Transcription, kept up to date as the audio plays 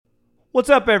What's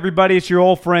up, everybody? It's your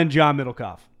old friend, John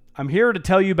Middlecoff. I'm here to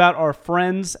tell you about our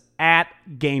friends at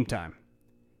Game Time.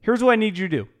 Here's what I need you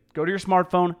to do. Go to your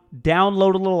smartphone,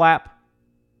 download a little app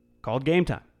called Game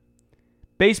Time.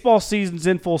 Baseball season's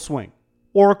in full swing.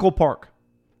 Oracle Park.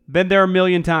 Been there a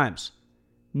million times.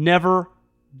 Never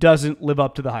doesn't live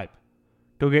up to the hype.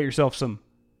 Go get yourself some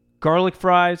garlic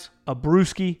fries, a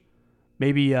brewski,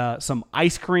 maybe some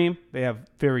ice cream. They have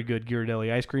very good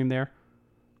Ghirardelli ice cream there.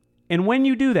 And when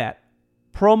you do that,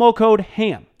 promo code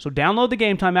HAM. So download the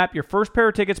Game Time app. Your first pair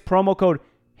of tickets, promo code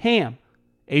HAM,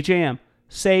 H-A-M,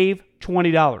 save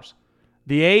 $20.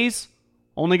 The A's,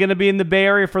 only going to be in the Bay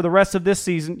Area for the rest of this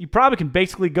season. You probably can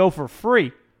basically go for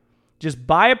free. Just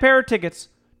buy a pair of tickets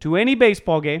to any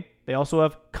baseball game. They also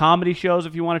have comedy shows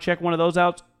if you want to check one of those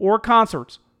out, or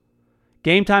concerts.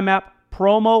 Game Time app,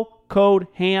 promo code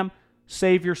HAM,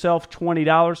 save yourself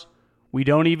 $20. We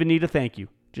don't even need a thank you.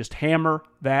 Just hammer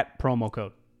that promo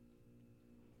code.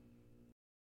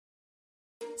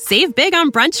 Save big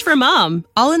on brunch for mom,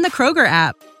 all in the Kroger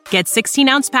app. Get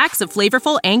 16-ounce packs of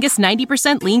flavorful Angus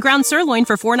 90% lean ground sirloin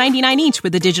for $4.99 each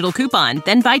with a digital coupon.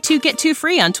 Then buy 2, get 2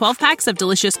 free on 12 packs of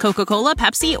delicious Coca-Cola,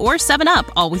 Pepsi, or 7-Up,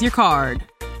 all with your card.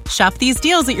 Shop these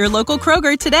deals at your local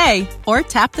Kroger today, or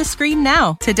tap the screen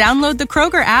now to download the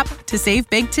Kroger app to save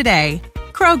big today.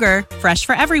 Kroger, fresh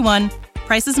for everyone.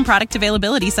 Prices and product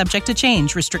availability subject to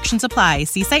change. Restrictions apply.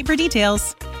 See site for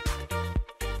details.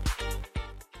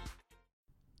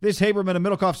 This Haberman and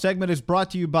Middlecoff segment is brought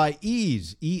to you by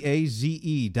Eaze,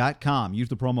 EAZE.com. Use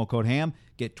the promo code HAM,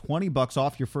 get $20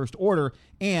 off your first order,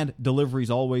 and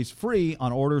delivery's always free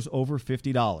on orders over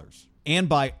 $50. And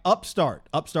by Upstart,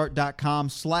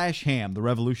 upstart.com/ham, the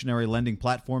revolutionary lending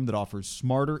platform that offers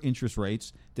smarter interest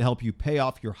rates to help you pay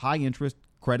off your high-interest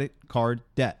credit card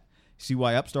debt. See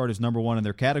why Upstart is number one in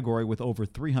their category with over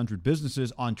 300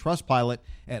 businesses on Trustpilot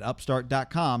at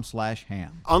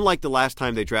upstart.com/ham. Unlike the last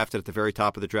time they drafted at the very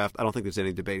top of the draft, I don't think there's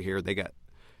any debate here. They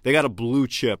got a blue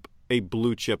chip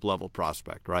level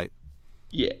prospect, right?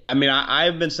 Yeah, I mean,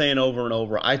 I've been saying over and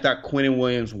over, I thought Quinnen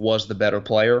Williams was the better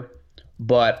player,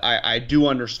 but I do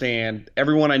understand.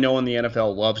 Everyone I know in the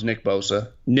NFL loves Nick Bosa.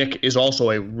 Nick is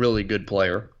also a really good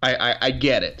player. I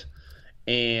get it.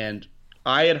 And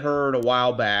I had heard a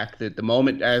while back that the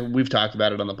moment, we've talked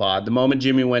about it on the pod, the moment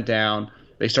Jimmy went down,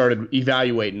 they started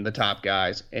evaluating the top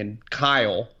guys. And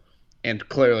Kyle, and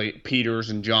clearly Peters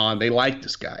and John, they liked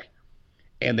this guy.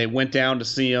 And they went down to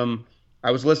see him. I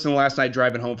was listening last night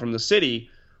driving home from the city.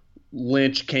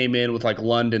 Lynch came in with like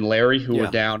Lund and Larry, who were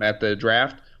down at the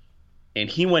draft.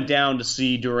 And he went down to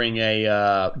see during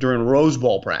Rose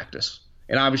Bowl practice.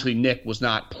 And obviously Nick was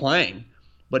not playing,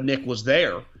 but Nick was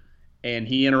there. And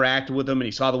he interacted with them, and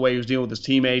he saw the way he was dealing with his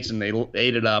teammates, and they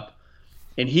ate it up.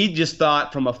 And he just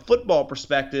thought, from a football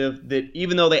perspective, that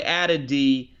even though they added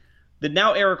D, that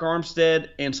now Eric Armstead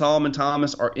and Solomon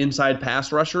Thomas are inside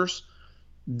pass rushers,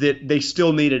 that they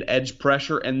still needed edge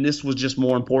pressure, and this was just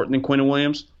more important than Quinnen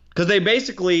Williams. Because they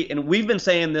basically, and we've been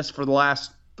saying this for the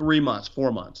last 4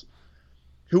 months,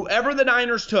 whoever the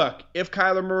Niners took, if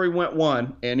Kyler Murray went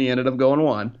 1, and he ended up going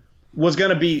 1, was going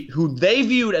to be who they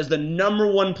viewed as the number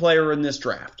 1 player in this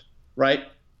draft, right?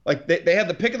 Like, they had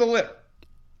the pick of the litter,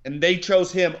 and they chose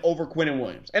him over Quinnen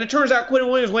Williams. And it turns out Quinnen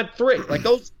Williams went 3. Like,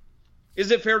 those, is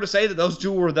it fair to say that those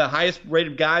two were the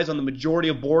highest-rated guys on the majority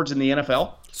of boards in the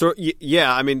NFL? So,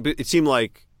 yeah, I mean, it seemed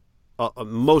like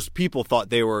most people thought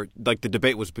they were, like, the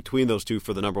debate was between those two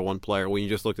for the number 1 player when you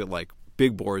just looked at, like,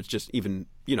 big boards, just even,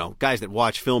 guys that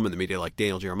watch film in the media like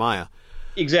Daniel Jeremiah.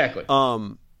 Exactly.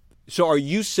 So are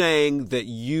you saying that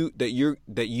you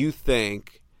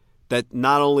think that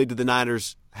not only did the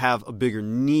Niners have a bigger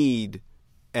need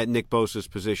at Nick Bosa's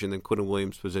position than Quinnen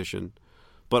Williams' position,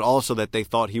 but also that they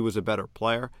thought he was a better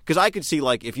player? Because I could see,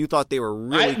 like, if you thought they were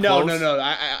really close. No.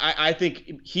 I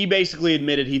think he basically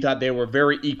admitted he thought they were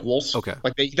very equals. Okay.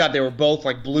 Like, he thought they were both,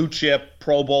 like, blue chip,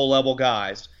 Pro Bowl level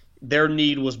guys. Their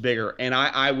need was bigger. And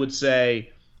I would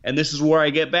say, and this is where I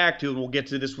get back to, and we'll get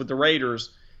to this with the Raiders,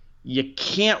 you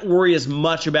can't worry as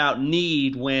much about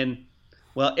need when,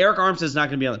 well, Eric Armstead's not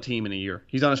going to be on the team in a year.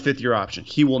 He's on his 5th-year option.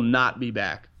 He will not be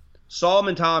back.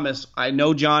 Solomon Thomas, I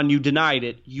know, John, you denied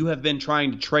it. You have been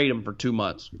trying to trade him for 2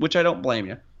 months, which I don't blame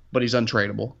you, but he's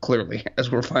untradeable, clearly,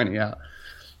 as we're finding out.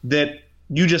 That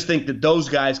you just think that those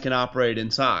guys can operate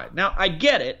inside. Now, I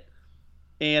get it,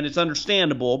 and it's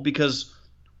understandable because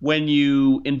when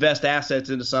you invest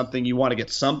assets into something, you want to get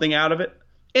something out of it.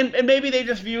 And maybe they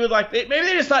just view it like, maybe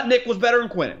they just thought Nick was better than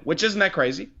Quinnen, which isn't that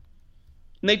crazy.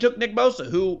 And they took Nick Bosa,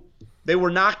 who they were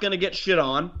not going to get shit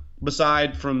on,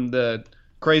 beside from the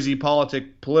crazy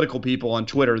political people on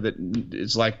Twitter that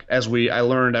it's like, I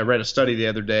read a study the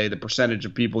other day, the percentage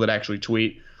of people that actually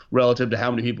tweet relative to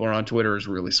how many people are on Twitter is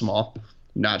really small.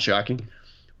 Not shocking.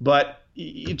 But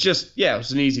it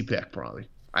was an easy pick probably.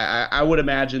 I would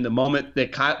imagine the moment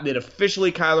that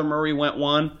officially Kyler Murray went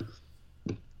 1,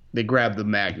 they grabbed the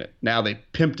magnet. Now they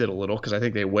pimped it a little because I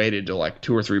think they waited till like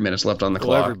 2 or 3 minutes left on the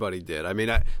clock. Everybody did. I mean,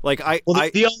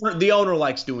 the owner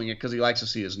likes doing it because he likes to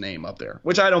see his name up there,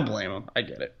 which I don't blame him. I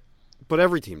get it. But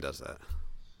every team does that.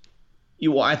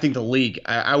 I think the league.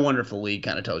 I wonder if the league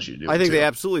kind of tells you to do it. I think too. they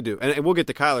absolutely do, and we'll get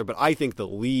to Kyler. But I think the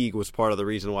league was part of the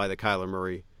reason why the Kyler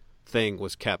Murray thing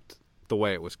was kept the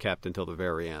way it was kept until the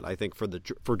very end. I think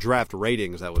for draft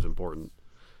ratings that was important.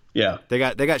 Yeah, they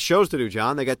got shows to do,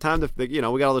 John. They got time to, we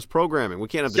got all this programming. We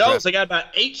can't have the shows. Draft. They got about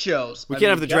 8 shows. We can't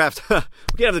have the draft. We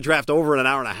can't have the draft over in an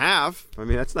hour and a half. I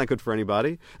mean, that's not good for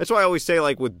anybody. That's why I always say,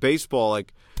 like with baseball,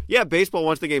 baseball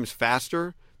wants the games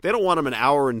faster. They don't want them an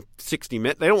hour and 60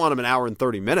 minutes. They don't want them an hour and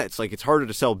 30 minutes. Like it's harder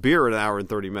to sell beer in an hour and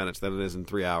 30 minutes than it is in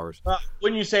 3 hours.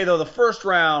 When you say though the first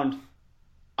round,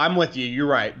 I'm with you. You're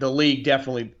right. The league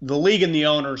and the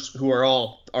owners who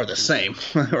are the same,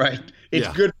 right? It's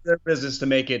good for their business to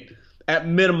make it at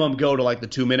minimum go to like the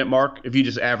 2-minute mark. If you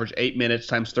just average 8 minutes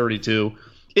times 32,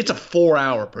 it's a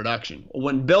 4-hour production.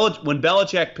 When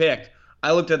Belichick picked,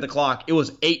 I looked at the clock. It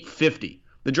was 8:50.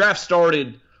 The draft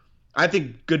started. I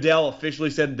think Goodell officially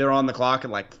said they're on the clock at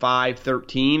like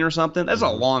 5:13 or something. That's a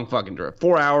long fucking draft.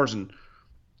 4 hours and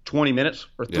 20 minutes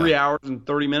or 3 hours and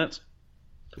 30 minutes.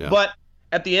 Yeah. But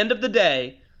at the end of the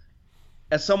day,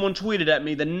 as someone tweeted at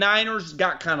me, the Niners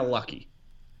got kind of lucky.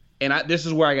 And this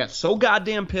is where I got so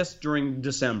goddamn pissed during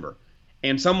December.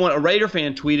 And a Raider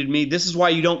fan tweeted me, this is why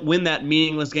you don't win that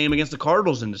meaningless game against the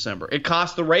Cardinals in December. It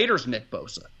cost the Raiders Nick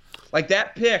Bosa. Like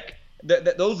that pick,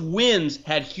 those wins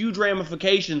had huge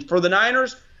ramifications. For the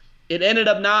Niners, it ended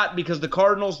up not because the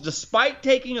Cardinals, despite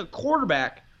taking a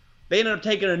quarterback, they ended up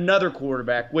taking another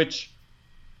quarterback, which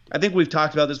I think we've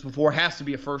talked about this before, has to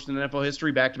be a first in NFL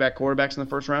history, back-to-back quarterbacks in the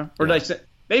first round. Or did I say,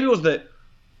 maybe it was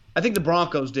I think the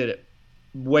Broncos did it.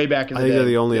 Way back in the day. I think they're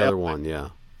the only other one, yeah.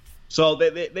 So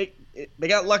they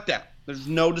got lucked out. There's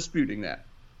no disputing that.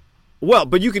 Well,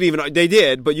 but you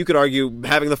could argue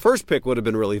having the first pick would have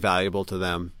been really valuable to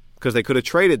them because they could have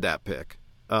traded that pick.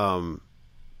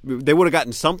 They would have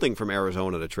gotten something from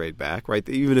Arizona to trade back, right?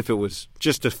 Even if it was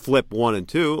just to flip 1 and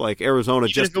 2, like Arizona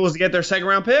if it was to get their second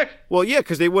round pick. Well, yeah,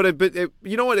 because they would have been.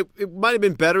 You know what? It might have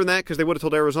been better than that because they would have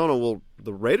told Arizona, well,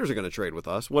 the Raiders are going to trade with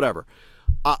us, whatever.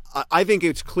 I think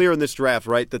it's clear in this draft,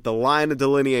 right, that the line of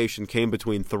delineation came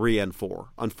between 3 and 4.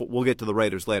 We'll get to the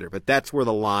Raiders later, but that's where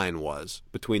the line was,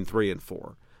 between 3 and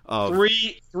 4.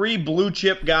 Three blue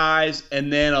chip guys,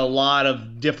 and then a lot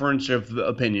of difference of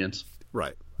opinions.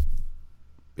 Right.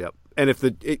 Yep. And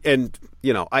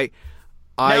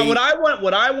Now,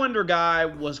 what I wonder, Guy,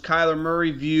 was Kyler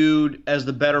Murray viewed as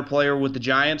the better player with the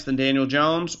Giants than Daniel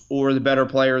Jones, or the better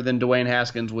player than Dwayne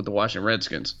Haskins with the Washington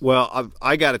Redskins? Well,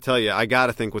 I got to tell you, I got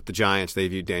to think with the Giants, they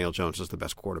viewed Daniel Jones as the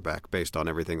best quarterback based on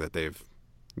everything that they've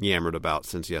yammered about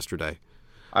since yesterday.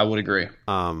 I would agree.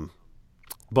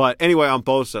 But anyway, on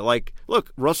Bosa,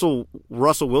 look, Russell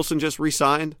Wilson just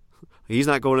re-signed. He's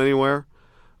not going anywhere.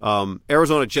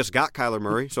 Arizona just got Kyler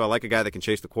Murray, so I like a guy that can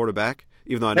chase the quarterback.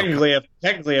 Even though I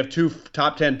technically have 2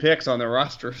 top 10 picks on their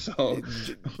roster, so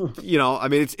I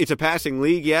mean it's a passing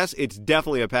league. Yes, it's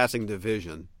definitely a passing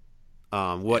division.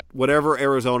 Whatever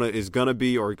Arizona is going to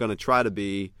be or going to try to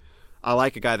be, I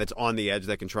like a guy that's on the edge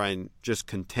that can try and just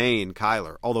contain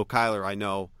Kyler. Although Kyler, I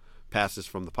know, passes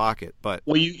from the pocket, but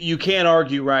you can't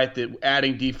argue, right, that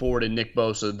adding Dee Ford and Nick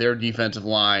Bosa, their defensive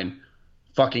line,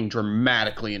 fucking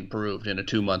dramatically improved in a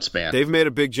 2-month span. They've made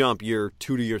a big jump year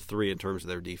 2 to year 3 in terms of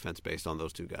their defense based on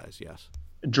those 2 guys. Yes,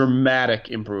 dramatic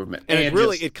improvement, and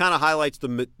it kind of highlights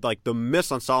the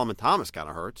miss on Solomon Thomas. Kind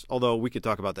of hurts. Although we could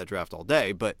talk about that draft all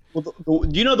day, but do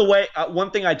you know the way?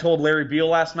 One thing I told Larry Beal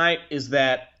last night is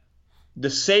that the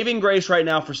saving grace right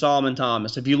now for Solomon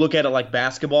Thomas, if you look at it like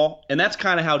basketball, and that's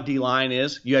kind of how D-line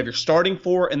is. You have your starting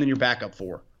 4 and then your backup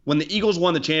 4. When the Eagles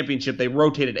won the championship, they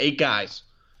rotated 8 guys.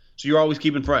 So you're always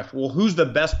keeping fresh. Well, who's the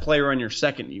best player on your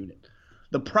second unit?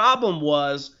 The problem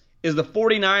is the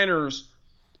 49ers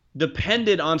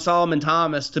depended on Solomon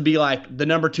Thomas to be like the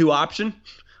number 2 option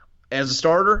as a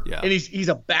starter, and he's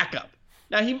a backup.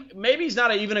 Now maybe he's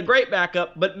not even a great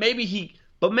backup, but maybe he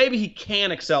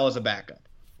can excel as a backup,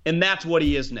 and that's what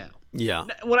he is now. Yeah.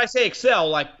 When I say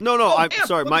excel, I'm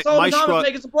sorry. My shrug.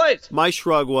 Making some plays. My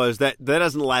shrug was that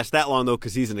doesn't last that long though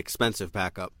because he's an expensive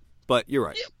backup. But you're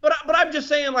right. Yeah, but I'm just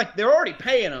saying, they're already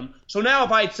paying him. So now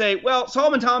if I'd say, well,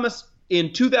 Solomon Thomas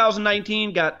in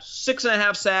 2019 got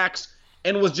 6.5 sacks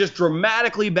and was just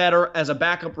dramatically better as a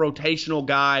backup rotational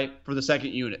guy for the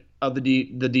second unit of the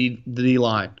D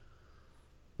line,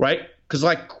 right? Because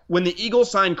like when the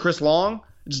Eagles signed Chris Long,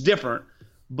 it's different,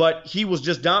 but he was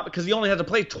just down because he only had to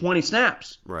play 20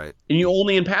 snaps, Right. and you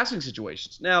only in passing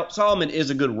situations. Now Solomon is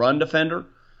a good run defender,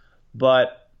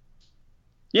 but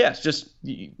yeah, it's just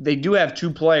they do have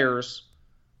two players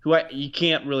who you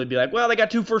can't really be like, well, they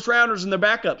got 2 first-rounders and they're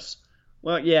backups.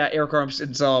 Well, yeah, Eric Armstead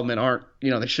and Solomon aren't,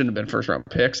 they shouldn't have been first-round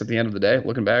picks at the end of the day,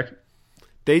 looking back.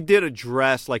 They did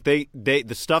address, like, the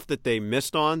stuff that they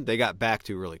missed on, they got back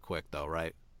to really quick, though,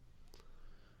 right?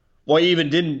 Well, he even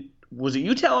didn't, was it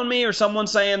you telling me or someone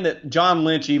saying that John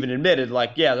Lynch even admitted,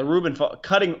 like, yeah, the Reuben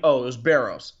cutting, it was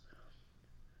Barrows.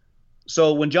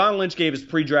 So when John Lynch gave his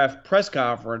pre-draft press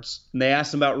conference, and they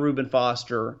asked him about Reuben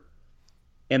Foster,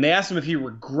 and they asked him if he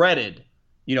regretted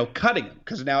cutting him,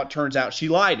 because now it turns out she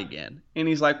lied again. And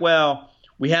he's like, well,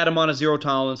 we had him on a zero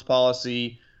tolerance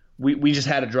policy. We just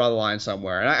had to draw the line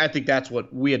somewhere. And I think that's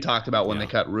what we had talked about when they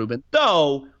cut Reuben.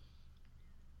 Though,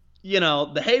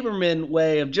 the Haberman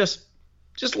way of just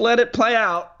let it play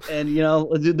out. And,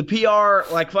 the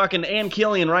PR, like fucking Ann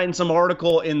Killian writing some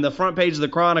article in the front page of the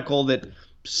Chronicle that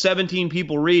 17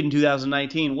 people read in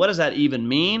 2019. What does that even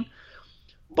mean?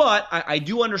 But I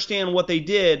do understand what they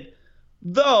did,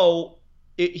 though.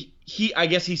 I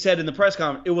guess he said in the press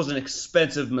conference it was an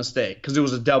expensive mistake because it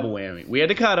was a double whammy. We had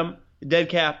to cut him, dead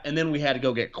cap, and then we had to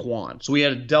go get Quan. So we had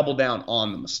to double down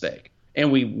on the mistake,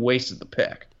 and we wasted the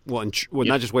pick. Well,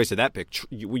 not just wasted that pick.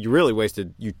 You really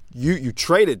wasted. You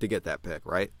traded to get that pick,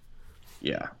 right?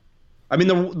 Yeah. I mean,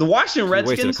 the Washington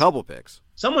Redskins. You wasted a couple picks.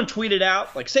 Someone tweeted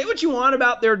out, like, say what you want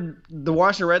about the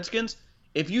Washington Redskins.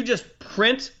 If you just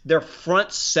print their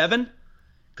front 7.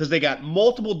 Because they got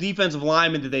multiple defensive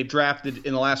linemen that they've drafted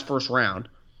in the last first round.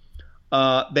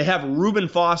 They have Reuben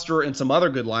Foster and some other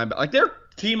good linemen. Like, their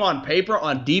team on paper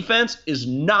on defense is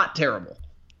not terrible.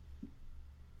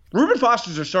 Reuben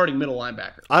Foster's their starting middle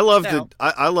linebacker. I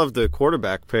love the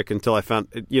quarterback pick until I found,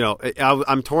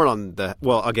 I'm torn on the.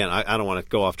 Well, again, I don't want to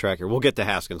go off track here. We'll get to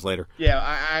Haskins later. Yeah,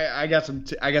 I got some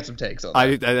takes on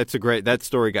that. That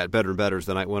story got better and better as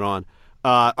the night went on.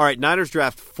 All right, Niners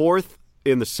draft 4th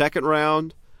in the second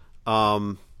round.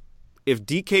 If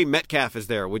DK Metcalf is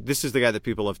there, this is the guy that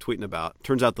people love tweeting about.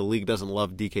 Turns out the league doesn't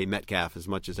love DK Metcalf as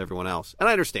much as everyone else, and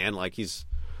I understand. Like he's,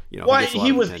 he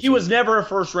was never a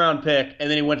first round pick, and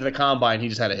then he went to the combine. He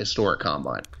just had a historic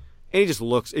combine, and he just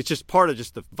looks. It's just part of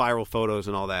just the viral photos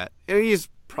and all that. And he's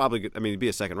probably good. I mean, he'd be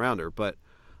a second rounder, but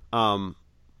what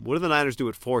do the Niners do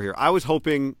at 4 here? I was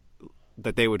hoping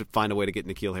that they would find a way to get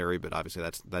N'Keal Harry, but obviously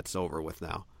that's over with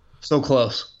now. So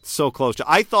close.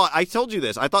 I told you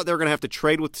this. I thought they were going to have to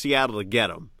trade with Seattle to get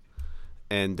him,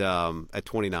 and at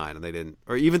 29, and they didn't,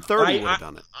 or even 30 would have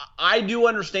done it. I do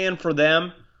understand for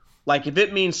them, like if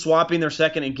it means swapping their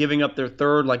second and giving up their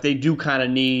third, like they do kind of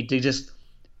need to just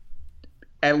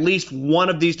at least one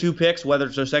of these 2 picks, whether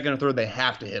it's their second or third, they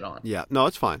have to hit on. Yeah, no,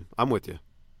 it's fine. I'm with you.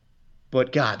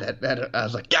 But God, that I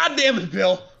was like, God damn it,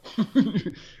 Bill.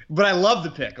 But I love the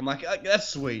pick. I'm like, that's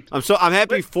sweet. I'm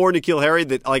happy for N'Keal Harry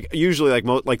that usually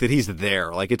that he's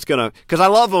there. Like it's gonna, because I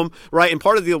love him, right? And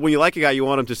part of the deal, when you like a guy, you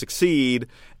want him to succeed.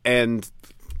 And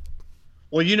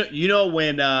well,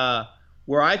 when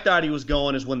where I thought he was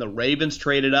going is when the Ravens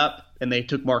traded up and they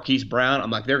took Marquise Brown.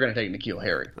 I'm like, they're gonna take N'Keal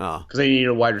Harry because they needed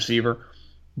a wide receiver.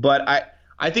 But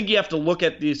I think you have to look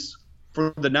at this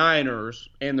for the Niners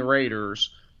and the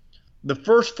Raiders. The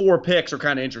first 4 picks are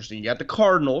kind of interesting. You got the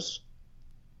Cardinals,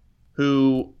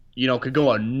 who could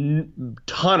go a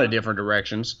ton of different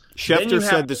directions. Schefter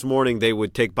said this morning they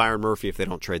would take Byron Murphy if they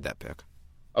don't trade that pick.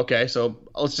 Okay, so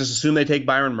let's just assume they take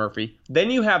Byron Murphy.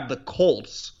 Then you have the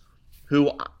Colts,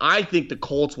 who I think the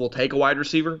Colts will take a wide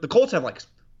receiver. The Colts have like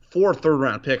 4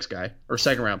 third-round picks, or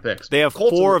second-round picks. They have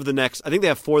Colts 4 of the next. I think they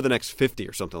have 4 of the next 50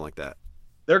 or something like that.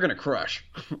 They're gonna crush.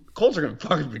 Colts are gonna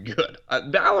fucking be good.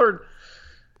 Ballard.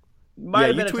 Might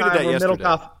have been a time where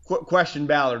Middlecoff questioned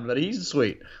Ballard, but he's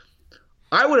sweet.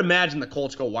 I would imagine the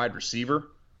Colts go wide receiver,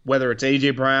 whether it's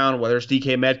A.J. Brown, whether it's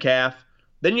DK Metcalf.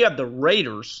 Then you have the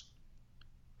Raiders,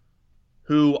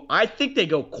 who I think they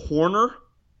go corner.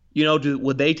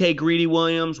 Would they take Greedy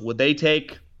Williams? Would they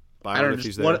take Byron if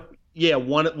he's there?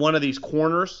 One of these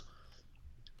corners.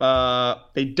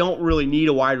 They don't really need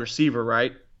a wide receiver,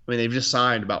 right? I mean, they've just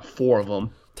signed about 4 of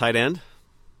them. Tight end?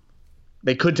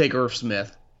 They could take Irv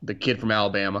Smith, the kid from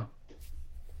Alabama.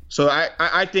 So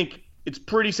I think it's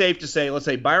pretty safe to say, let's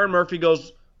say Byron Murphy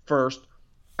goes first.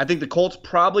 I think the Colts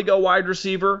probably go wide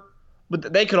receiver,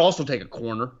 but they could also take a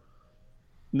corner.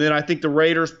 And then I think the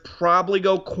Raiders probably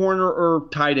go corner or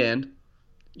tight end.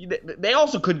 They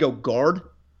also could go guard.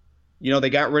 They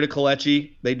got rid of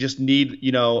Kelechi. They just need,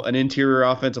 an interior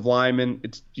offensive lineman.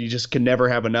 You just can never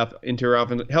have enough interior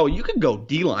offensive. Hell, you could go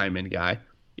D lineman guy.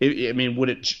 What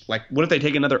if they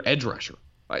take another edge rusher?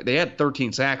 Like, they had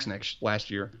 13 sacks last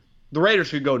year. The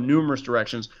Raiders could go numerous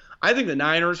directions. I think the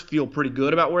Niners feel pretty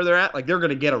good about where they're at. Like, they're going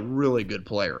to get a really good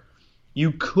player.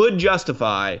 You could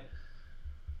justify.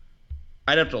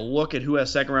 I'd have to look at who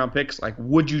has second-round picks. Like,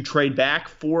 would you trade back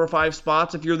 4 or 5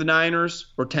 spots if you're the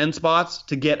Niners, or 10 spots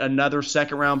to get another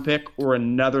second-round pick or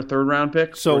another third-round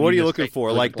pick? So what are you looking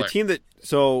for? Like the team that –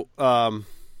 so I'm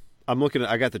looking at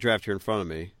 – I got the draft here in front of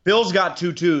me. Bill's got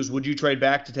 2 2s. Would you trade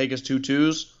back to take his 2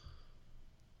 2s?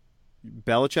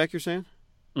 Belichick, you're saying?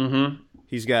 Mm-hmm.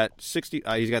 He's got 60.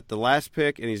 He's got the last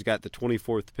pick, and he's got the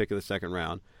 24th pick of the second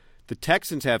round. The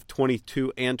Texans have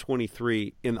 22 and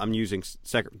 23. I'm using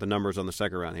the numbers on the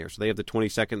second round here. So they have the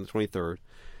 22nd and the 23rd.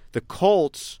 The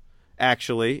Colts,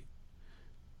 actually,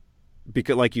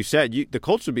 because like you said, the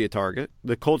Colts would be a target.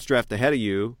 The Colts draft ahead of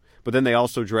you, but then they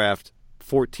also draft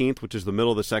 14th, which is the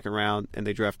middle of the second round, and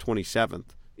they draft 27th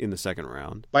in the second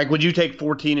round. Like, would you take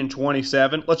 14 and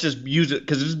 27? Let's just use it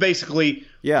because it's basically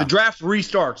the draft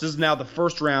restarts. This is now the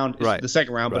first round, the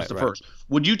second round, but it's the first.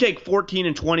 Would you take 14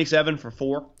 and 27 for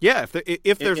 4? Yeah,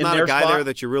 if there's not a guy there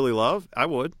that you really love, I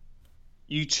would.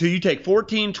 You take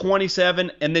 14,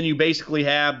 27, and then you basically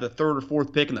have the third or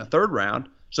fourth pick in the third round.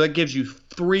 So that gives you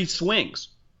 3 swings.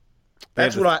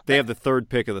 They have the third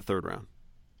pick of the third round.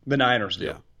 The Niners do.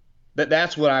 Yeah.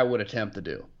 That's what I would attempt to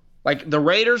do. Like, the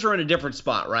Raiders are in a different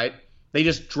spot, right? They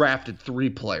just drafted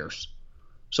 3 players.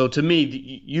 So to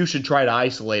me, you should try to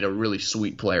isolate a really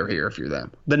sweet player here if you're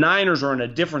them. The Niners are in a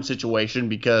different situation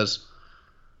because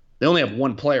they only have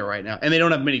 1 player right now, and they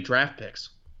don't have many draft picks.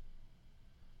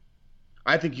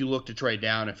 I think you look to trade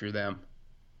down if you're them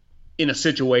in a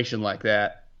situation like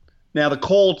that. Now, the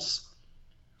Colts,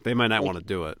 they might not want to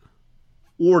do it.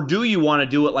 Or do you want to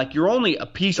do it like you're only a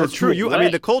piece or 2 away? I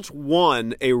mean, the Colts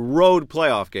won a road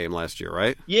playoff game last year,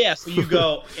 right? Yeah, so you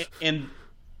go and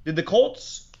did the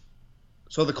Colts –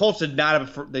 so the Colts did not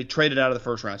have they traded out of the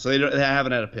first round, so they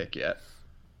haven't had a pick yet.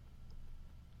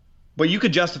 But you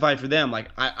could justify for them, like,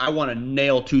 I want to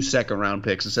nail 2 second-round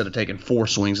picks instead of taking 4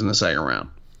 swings in the second round.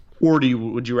 Or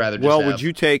would you rather just would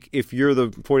you take – if you're the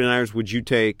 49ers, would you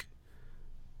take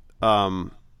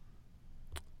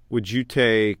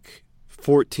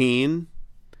 14,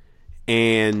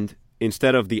 and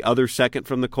instead of the other second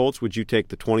from the Colts, would you take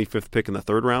the 25th pick in the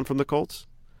third round from the Colts?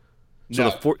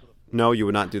 No. No, you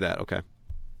would not do that. Okay.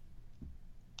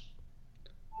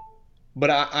 But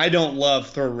I don't love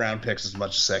third-round picks as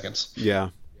much as seconds. Yeah.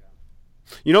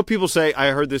 People say, I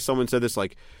heard this, someone said this,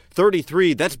 like,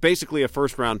 33, that's basically a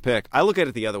first-round pick. I look at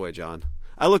it the other way, John.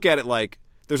 I look at it like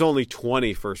there's only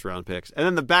 20 first-round picks. And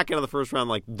then the back end of the first round,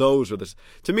 like, those are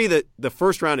to me, the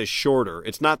first round is shorter.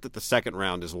 It's not that the second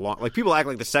round is long. Like, people act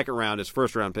like the second round is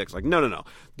first-round picks. Like, no.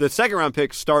 The second-round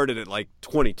pick started at, like,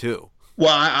 22.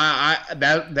 Well,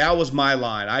 that was my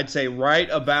line. I'd say right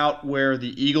about where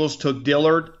the Eagles took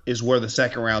Dillard is where the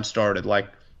second round started. Like,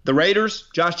 the Raiders,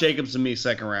 Josh Jacobs and me,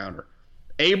 second-rounder.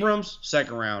 Abrams,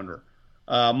 second-rounder.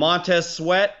 Montez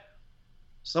Sweat,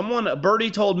 a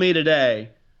birdie told me today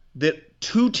that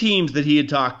 2 teams that he had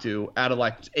talked to out of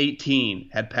like 18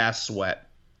 had passed Sweat.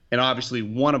 And obviously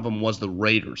one of them was the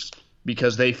Raiders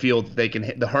because they feel that they can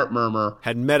hit the heart murmur.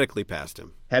 Had medically passed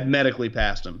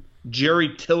him.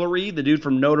 Jerry Tillery, the dude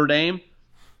from Notre Dame,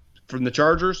 from the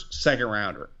Chargers,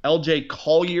 second-rounder. LJ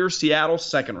Collier, Seattle,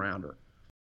 second-rounder.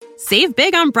 Save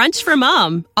big on brunch for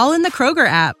mom, all in the Kroger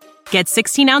app. Get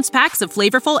 16-ounce packs of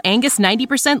flavorful Angus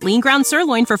 90% lean ground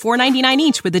sirloin for $4.99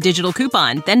 each with a digital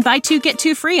coupon. Then buy 2, get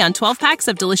 2 free on 12 packs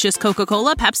of delicious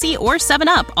Coca-Cola, Pepsi, or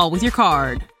 7-Up, all with your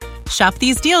card. Shop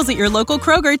these deals at your local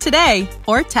Kroger today,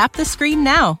 or tap the screen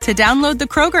now to download the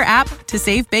Kroger app to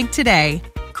save big today.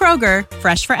 Kroger,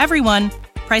 fresh for everyone.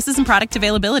 Prices and product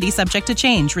availability subject to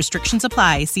change. Restrictions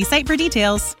apply. See site for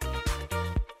details.